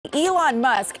Elon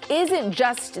Musk isn't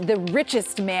just the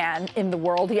richest man in the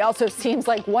world. He also seems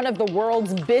like one of the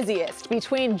world's busiest.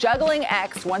 Between juggling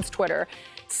X, once Twitter,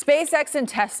 SpaceX and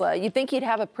Tesla, you'd think he'd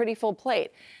have a pretty full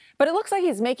plate. But it looks like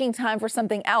he's making time for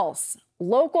something else.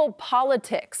 Local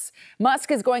politics.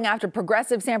 Musk is going after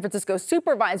progressive San Francisco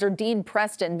supervisor Dean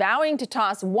Preston, vowing to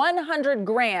toss 100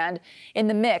 grand in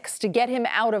the mix to get him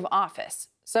out of office.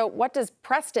 So what does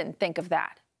Preston think of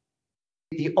that?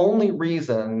 The only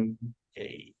reason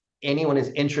anyone is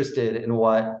interested in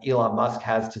what Elon Musk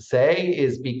has to say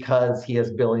is because he has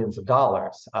billions of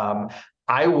dollars.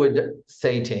 I would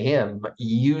say to him,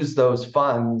 use those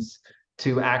funds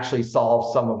to actually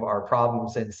solve some of our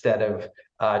problems instead of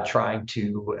trying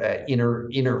to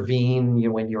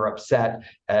intervene when you're upset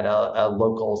at a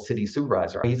local city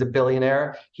supervisor. He's a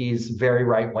billionaire. He's very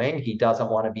right-wing. He doesn't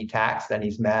want to be taxed, and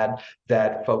he's mad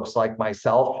that folks like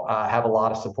myself have a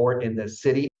lot of support in this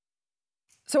city.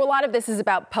 So a lot of this is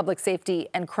about public safety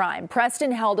and crime.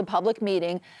 Preston held a public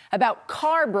meeting about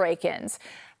car break-ins.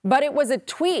 But it was a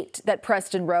tweet that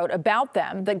Preston wrote about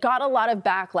them that got a lot of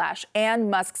backlash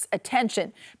and Musk's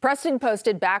attention. Preston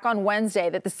posted back on Wednesday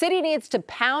that the city needs to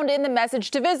pound in the message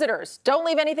to visitors. Don't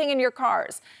leave anything in your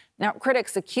cars. Now,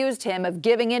 critics accused him of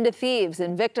giving in to thieves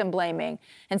and victim blaming.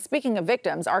 And speaking of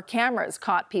victims, our cameras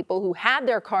caught people who had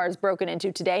their cars broken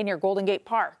into today near Golden Gate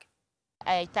Park.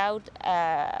 I thought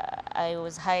I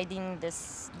was hiding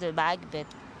the bag, but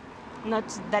not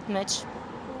that much,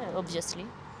 obviously.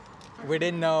 We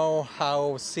didn't know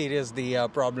how serious the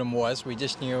problem was. We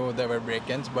just knew there were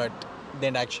break-ins, but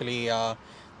didn't actually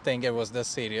think it was this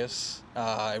serious.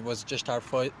 It was just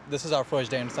this is our first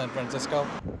day in San Francisco.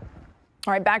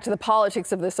 All right, back to the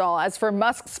politics of this all. As for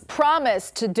Musk's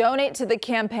promise to donate to the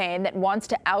campaign that wants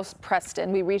to oust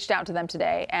Preston, we reached out to them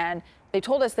today, and they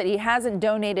told us that he hasn't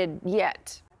donated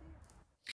yet.